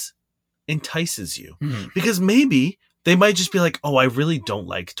these entices you? Mm-hmm. Because maybe they might just be like, oh, I really don't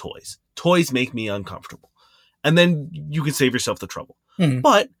like toys. Toys make me uncomfortable. And then you can save yourself the trouble. Mm-hmm.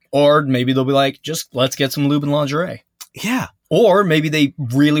 Or maybe they'll be like, just let's get some lube and lingerie. Yeah. Or maybe they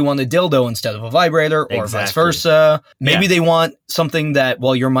really want a dildo instead of a vibrator, or vice versa. Maybe they want something that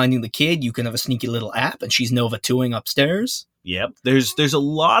while you're minding the kid, you can have a sneaky little app and she's Nova 2ing upstairs. Yep. There's a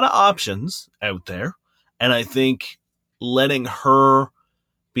lot of options out there. And I think letting her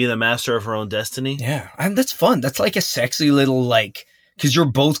be the master of her own destiny. Yeah. And that's fun. That's like a sexy little, because you're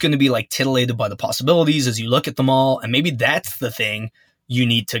both going to be titillated by the possibilities as you look at them all. And maybe that's the thing you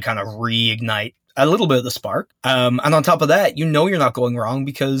need to kind of reignite a little bit of the spark. And on top of that, you're not going wrong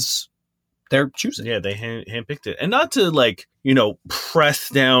because their choosing. Yeah, they handpicked it. And not to, like, press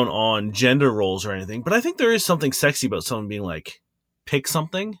down on gender roles or anything, but I think there is something sexy about someone being like, pick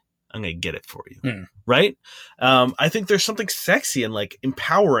something, I'm going to get it for you. Right? I think there's something sexy and, like,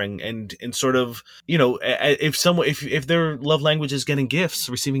 empowering and sort of, if their love language is getting gifts,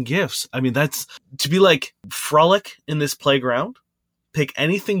 receiving gifts, I mean, that's to be like, frolic in this playground, pick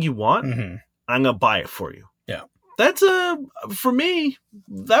anything you want, I'm going to buy it for you. Yeah. That's for me,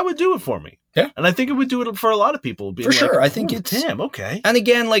 that would do it for me. Yeah. And I think it would do it for a lot of people. For sure. I think it's... Damn, okay. And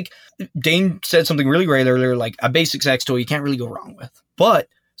again, like, Dane said something really great earlier, like, a basic sex toy you can't really go wrong with. But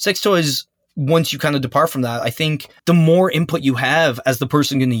sex toys, once you kind of depart from that, I think the more input you have as the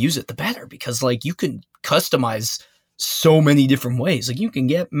person going to use it, the better. Because, like, you can customize so many different ways. Like, you can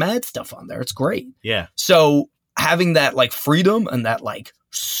get mad stuff on there. It's great. Yeah. So having that, like, freedom and that, like,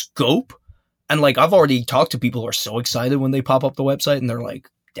 scope... And, like, I've already talked to people who are so excited when they pop up the website and they're like,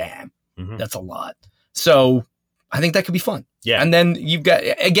 damn, that's a lot. So I think that could be fun. Yeah. And then you've got,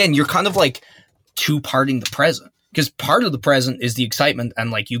 again, you're kind of like two-parting the present. Because part of the present is the excitement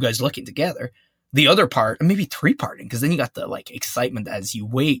and, like, you guys looking together. The other part, and maybe three-parting, because then you got the, like, excitement as you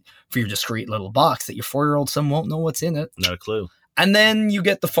wait for your discreet little box that your 4-year-old son won't know what's in it. Not a clue. And then you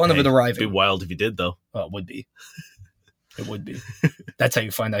get the fun of it arriving. It'd be wild if you did, though. Well, it would be. It would be. That's how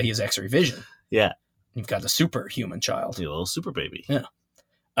you find out he has X-ray vision. Yeah. You've got a superhuman child. A little super baby.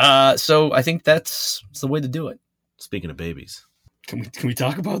 Yeah. So I think that's the way to do it. Speaking of babies. Can we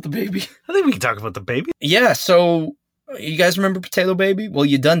talk about the baby? I think we can talk about the baby. Yeah, so you guys remember Potato Baby? Well,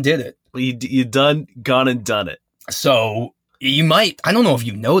 you done did it. Well, you gone and done it. So you might, I don't know if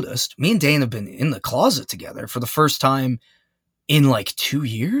you noticed, me and Dane have been in the closet together for the first time in like 2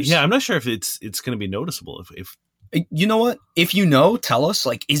 years. Yeah, I'm not sure if it's going to be noticeable. If you know what? If you know, tell us.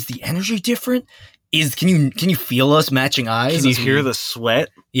 Like, is the energy different? Can you feel us matching eyes? Can you hear the sweat?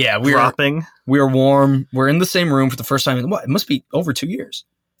 Yeah, dropping. We're warm. We're in the same room for the first time in what? It must be over 2 years.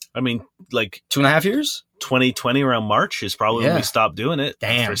 I mean, like 2.5 years. 2020 around March is probably when we stopped doing it.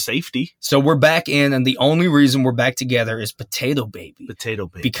 Damn. For safety. So we're back in, and the only reason we're back together is Potato Baby. Potato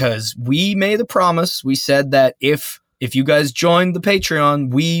Baby. Because we made a promise. We said that if you guys joined the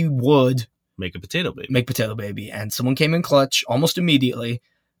Patreon, we would make a Potato Baby. Make Potato Baby. And someone came in clutch almost immediately.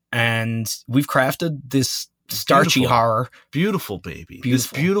 And we've crafted this starchy horror. Beautiful baby. This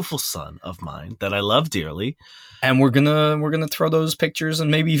beautiful son of mine that I love dearly. And we're gonna throw those pictures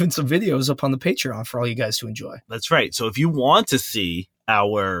and maybe even some videos up on the Patreon for all you guys to enjoy. That's right. So if you want to see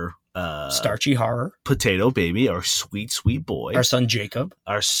our starchy horror Potato Baby, our sweet boy, our son Jacob,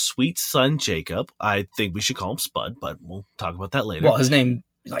 our sweet son Jacob, I think we should call him Spud, but we'll talk about that later. Well, his name,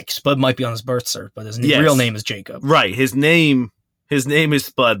 like, Spud might be on his birth cert, but his real name is Jacob. Right. His name is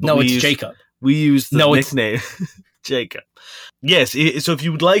Spud. But no, it's Jacob. We use the nickname Jacob. Yes. So if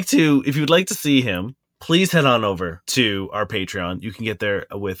you would like to see him, please head on over to our Patreon. You can get there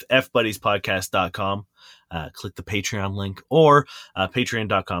with fbuddiespodcast.com. Click the Patreon link or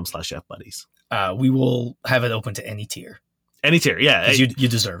patreon.com/fbuddies. We will have it open to any tier. Any tier, yeah. You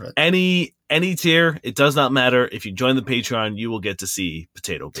deserve it. Any tier, it does not matter. If you join the Patreon, you will get to see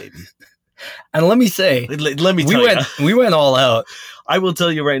Potato Baby. And let me say, we went all out. I will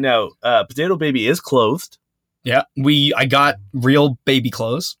tell you right now, Potato Baby is clothed. Yeah, I got real baby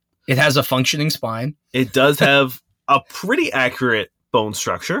clothes. It has a functioning spine. It does have a pretty accurate bone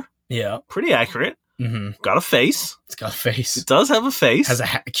structure. Yeah. Pretty accurate. Mm-hmm. Got a face. It's got a face. It does have a face. Has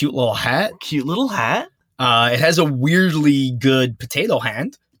a cute little hat. Cute little hat. It has a weirdly good potato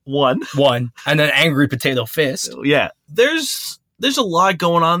hand. One. And an angry potato fist. Yeah. There's a lot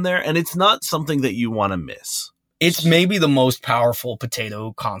going on there, and it's not something that you want to miss. It's maybe the most powerful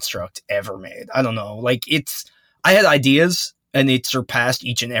potato construct ever made. I don't know. Like, I had ideas, and it surpassed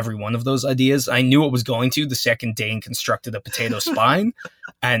each and every one of those ideas. I knew it was going to the second Dane constructed a potato spine,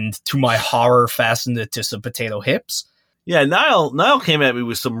 and to my horror, fastened it to some potato hips. Yeah, Niall came at me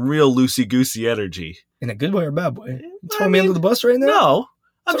with some real loosey-goosey energy. In a good way or a bad way? Throw me under the bus right now? No.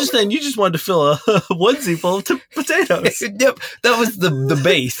 I'm just saying, you just wanted to fill a onesie full of potatoes. Yep, that was the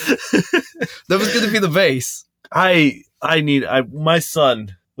base. That was going to be the base. My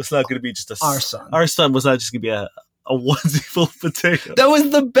son was not going to be just our son. Our son was not just going to be a onesie full of potatoes. That was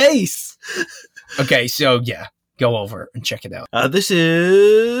the base. Okay, so yeah, go over and check it out. This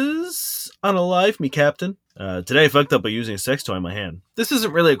is Unalive Me, Captain. Today I fucked up by using a sex toy in my hand. This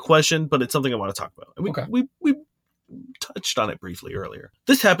isn't really a question, but it's something I want to talk about. We touched on it briefly earlier.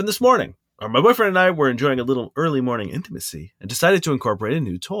 This happened this morning. My boyfriend and I were enjoying a little early morning intimacy and decided to incorporate a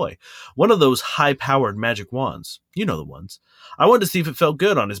new toy. One of those high-powered magic wands. You know the ones. I wanted to see if it felt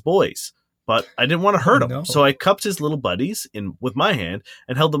good on his boys. but I didn't want to hurt him. No. So I cupped his little buddies in with my hand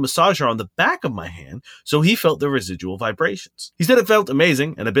and held the massager on the back of my hand so he felt the residual vibrations. He said it felt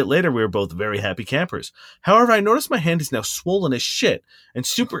amazing, and a bit later we were both very happy campers. However, I noticed my hand is now swollen as shit and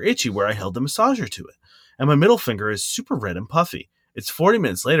super itchy where I held the massager to it. And my middle finger is super red and puffy. It's 40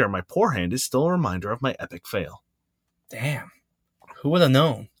 minutes later and my poor hand is still a reminder of my epic fail. Damn. Who would have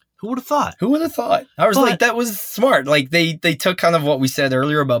known? Who would have thought? Who would have thought? I was But- like, that was smart. Like they took kind of what we said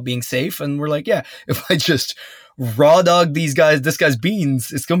earlier about being safe, and we're like, yeah, if I just raw dog this guy's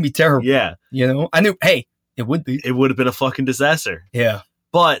beans, it's gonna be terrible. Yeah, You know, I knew. Hey, it would be. it would have been a fucking disaster. Yeah.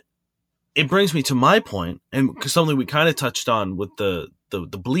 But it brings me to my point, and something we kind of touched on with the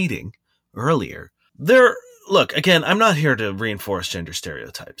bleeding earlier. Look, again, I'm not here to reinforce gender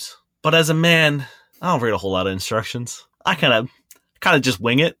stereotypes, but as a man, I don't read a whole lot of instructions. I kind of just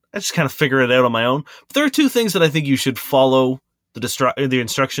wing it. I just kind of figure it out on my own. But there are two things that I think you should follow the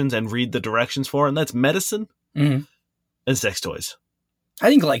instructions and read the directions for, and that's medicine Mhm. and sex toys. I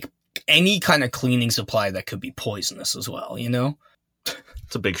think like any kind of cleaning supply that could be poisonous as well. You know.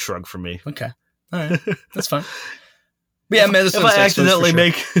 It's a big shrug for me. Okay. All right. That's fine. But yeah, medicine. If I and sex toys for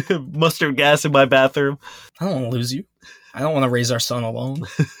accidentally sure. make mustard gas in my bathroom, I don't want to lose you. I don't want to raise our son alone.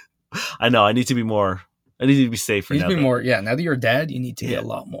 I know I need to be safer You need now. to be that- more. Yeah. Now that you're a dad, you need to Yeah. get a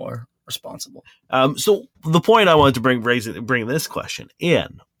lot more responsible. So the point I wanted to bring this question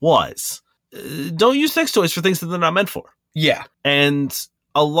in was, don't use sex toys for things that they're not meant for. Yeah. And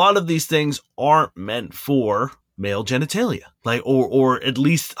a lot of these things aren't meant for male genitalia, like, or at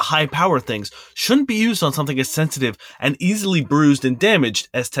least high power things shouldn't be used on something as sensitive and easily bruised and damaged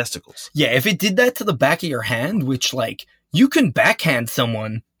as testicles. Yeah. If it did that to the back of your hand, which like you can backhand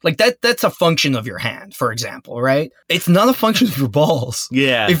someone like that's a function of your hand, for example, right? It's not a function of your balls.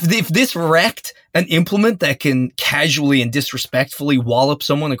 Yeah. If this wrecked an implement that can casually and disrespectfully wallop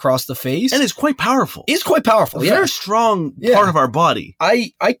someone across the face, and it's quite powerful. it's quite powerful. a Yeah. very strong Yeah. part of our body.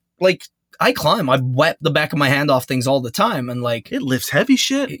 I climb. I wet the back of my hand off things all the time, and like, It lifts heavy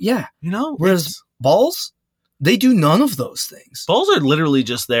shit, yeah. you know? Whereas It's- balls, they do none of those things. balls are literally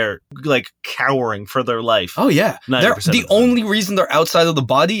just there, like, cowering for their life. Oh yeah, 90% they're, of the the time. only reason they're outside of the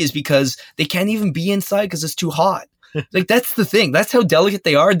body is because they can't even be inside because it's too hot. Like that's the thing. That's how delicate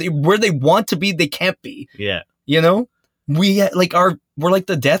they are. Where they want to be, they can't be. Yeah. You know, we're like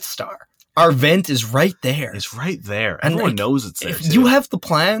the Death Star. Our vent is right there. It's right there. And, Everyone like, knows it's there. If too. you have the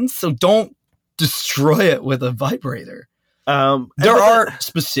plans, so don't destroy it with a vibrator. There but are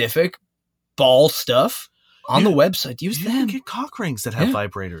specific ball stuff on You- the website. Use you them. can get cock rings that have Yeah.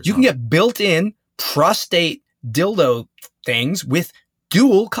 vibrators. You on can get built-in prostate dildo things with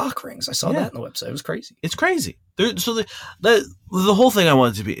dual cock rings. I saw Yeah. that on the website. It was crazy. It's crazy. So the whole thing I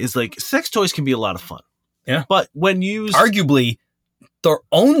wanted to be is like sex toys can be a lot of fun. Yeah. But when used, Arguably,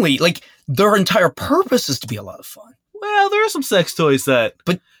 their entire purpose is to be a lot of fun. well, there are some sex toys that,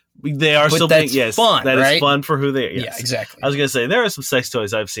 But they are still that's being, yes, fun, that is right? fun for who they are. Yes. Yeah, exactly. I was gonna say there are some sex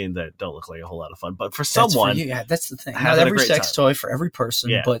toys I've seen that don't look like a whole lot of fun, but for That's for someone, you. Yeah, that's the thing. Not having a every great sex time. toy for every person,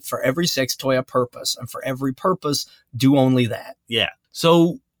 Yeah. but for every sex toy a purpose, and for every purpose, do only that. yeah.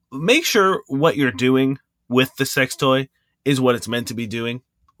 So make sure what you're doing with the sex toy is what it's meant to be doing,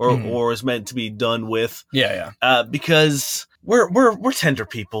 or Mhm. or is meant to be done with. Yeah, yeah. Because we're tender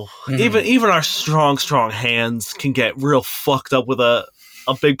people. Mhm. Even our strong hands can get real fucked up with a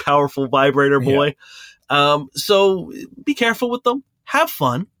big powerful vibrator boy. So be careful with them. Have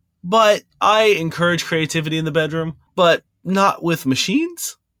fun, but I encourage creativity in the bedroom, but not with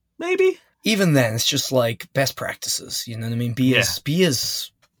machines. Maybe. Even then, it's just like best practices. You know what I mean? Be Yeah.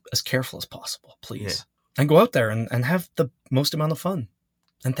 as careful as possible, please, and go out there and have the most amount of fun.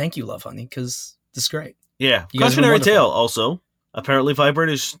 And thank you, Love Honey, because this is great. Yeah. You guys are Cautionary wonderful. tale also. Apparently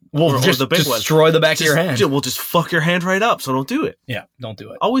vibrators Well, or just the big ones destroy the back of your hand. will just fuck your hand right up, so don't do it. Yeah, don't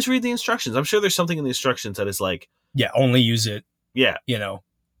do it. Always read the instructions. I'm sure there's something in the instructions that is like, Yeah, only use it, yeah, you know,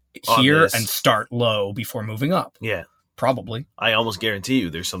 On here this. and start low before moving up. yeah. Probably. I almost guarantee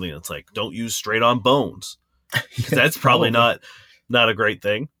you there's something that's like, don't use straight on bones. 'Cause that's probably not a great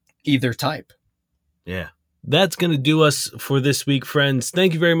thing. either type. Yeah. That's going to do us for this week, friends.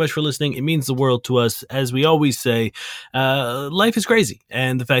 Thank you very much for listening. It means the world to us. As we always say, life is crazy.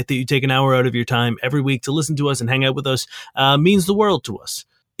 And the fact that you take an hour out of your time every week to listen to us and hang out with us means the world to us.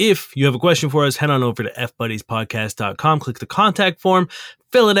 If you have a question for us, head on over to fbuddiespodcast.com, click the contact form,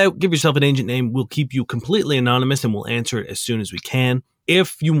 fill it out, give yourself an agent name. We'll keep you completely anonymous and we'll answer it as soon as we can.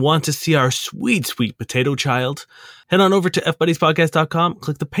 If you want to see our sweet, sweet potato child, head on over to fbuddiespodcast.com,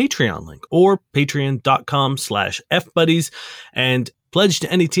 click the Patreon link or patreon.com/fbuddies. And Pledge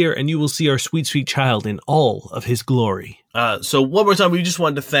to any tier and you will see our sweet, sweet child in all of his glory. So one more time, we just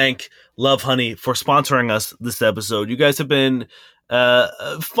wanted to thank Love Honey for sponsoring us this episode. You guys have been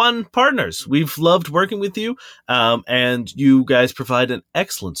fun partners. We've loved working with you, and you guys provide an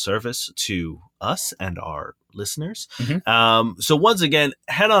excellent service to us and our listeners. So once again,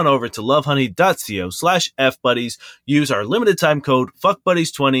 head on over to lovehoney.co/fbuddies. Use our limited time code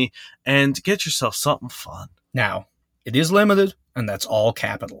FUCKBuddies20 and get yourself something fun. Now, it is limited, and that's all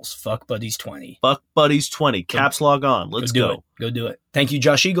capitals. FUCKBuddies20. FUCKBuddies20. Caps log on. Let's go. Go do it. Thank you,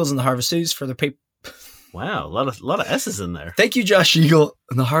 Josh Eagles and the Harvest Seas for their paper. Wow, a lot of S's in there. Thank you, Josh Eagle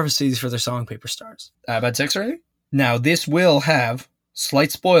and the Harvest Seas for their song Paper Stars. About 6 already? Now, this will have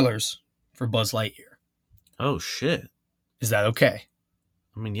slight spoilers for Buzz Lightyear. Oh, shit. Is that okay?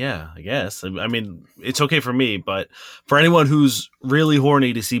 I mean, yeah, I guess. I mean, it's okay for me, but for anyone who's really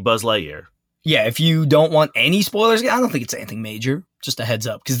horny to see Buzz Lightyear. Yeah, if you don't want any spoilers, I don't think it's anything major. Just a heads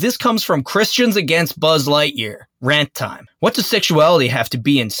up. Because this comes from Christians Against Buzz Lightyear. Rant time. What does sexuality have to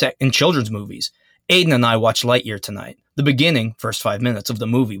be in children's movies? Aiden and I watched Lightyear tonight. The beginning, first 5 minutes of the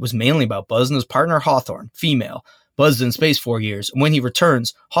movie, was mainly about Buzz and his partner Hawthorne, female. Buzz is in space 4 years, and when he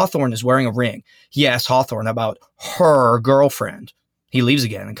returns, Hawthorne is wearing a ring. He asks Hawthorne about her girlfriend. He leaves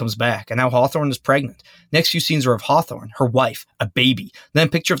again and comes back, and now Hawthorne is pregnant. Next few scenes are of Hawthorne, her wife, a baby, then a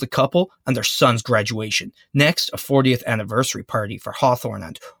picture of the couple and their son's graduation. Next, a 40th anniversary party for Hawthorne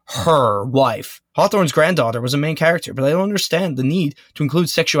and her wife. Hawthorne's granddaughter was a main character, but I don't understand the need to include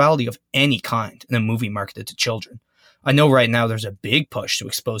sexuality of any kind in a movie marketed to children. I know right now there's a big push to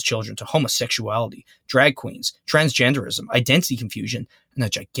expose children to homosexuality, drag queens, transgenderism, identity confusion, and a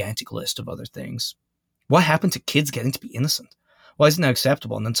gigantic list of other things. What happened to kids getting to be innocent? Why isn't that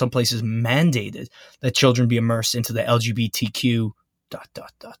acceptable? And then some places mandated that children be immersed into the LGBTQ ...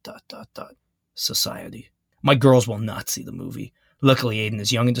 society. My girls will not see the movie. Luckily, Aiden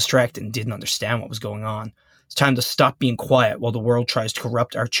is young and distracted and didn't understand what was going on. It's time to stop being quiet while the world tries to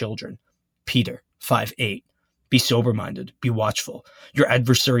corrupt our children. Peter, 5'8". Be sober-minded. Be watchful. Your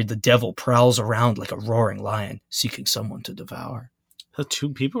adversary, the devil, prowls around like a roaring lion, seeking someone to devour. The 2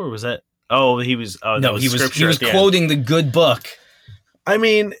 people, or was that? Oh, he was. Oh, no, he was quoting the good book. I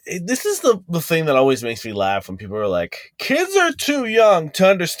mean, this is the thing that always makes me laugh when people are like, kids are too young to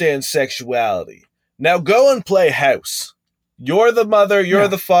understand sexuality. Now go and play house. You're the mother, you're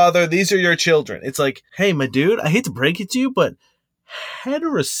the father, these are your children. It's like, hey, my dude, I hate to break it to you, but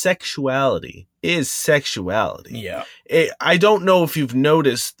heterosexuality is sexuality. Yeah. I don't know if you've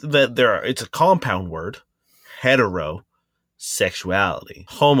noticed that it's a compound word. Heterosexuality.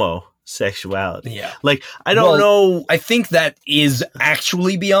 Homosexuality. Yeah. Like, I don't know. I think that is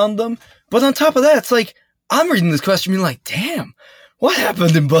actually beyond them. But on top of that, it's like, I'm reading this question being like, damn, what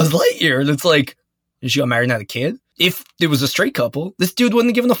happened in Buzz Lightyear? And it's like, she got married and had a kid? If it was a straight couple, this dude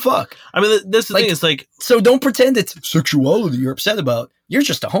wouldn't have given a fuck. I mean, that's the thing. It's like, so don't pretend it's sexuality you're upset about. You're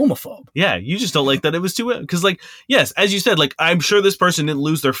just a homophobe. Yeah, you just don't like that it was too... Because, like, yes, as you said, like, I'm sure this person didn't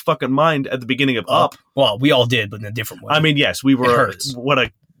lose their fucking mind at the beginning of Up. Well, we all did, but in a different way. I mean, yes, we were... What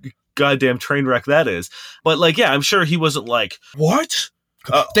a goddamn train wreck that is. But, like, yeah, I'm sure he wasn't like, what?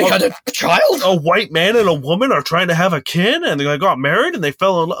 They had a child? A white man and a woman are trying to have a kid and they got married and they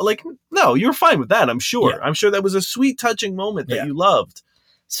fell in love. Like, no, you're fine with that, I'm sure. Yeah. I'm sure that was a sweet, touching moment that you loved.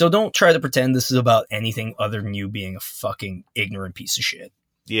 So don't try to pretend this is about anything other than you being a fucking ignorant piece of shit.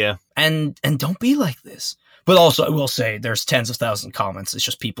 Yeah. And don't be like this. But also, I will say, there's tens of thousands of comments. It's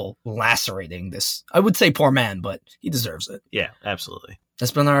just people lacerating this. I would say poor man, but he deserves it. Yeah, absolutely.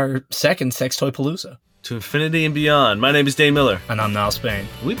 That's been our second Sex Toy Palooza. To infinity and beyond. My name is Dane Miller. And I'm Niall Spain.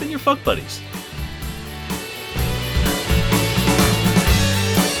 We've been your fuck buddies.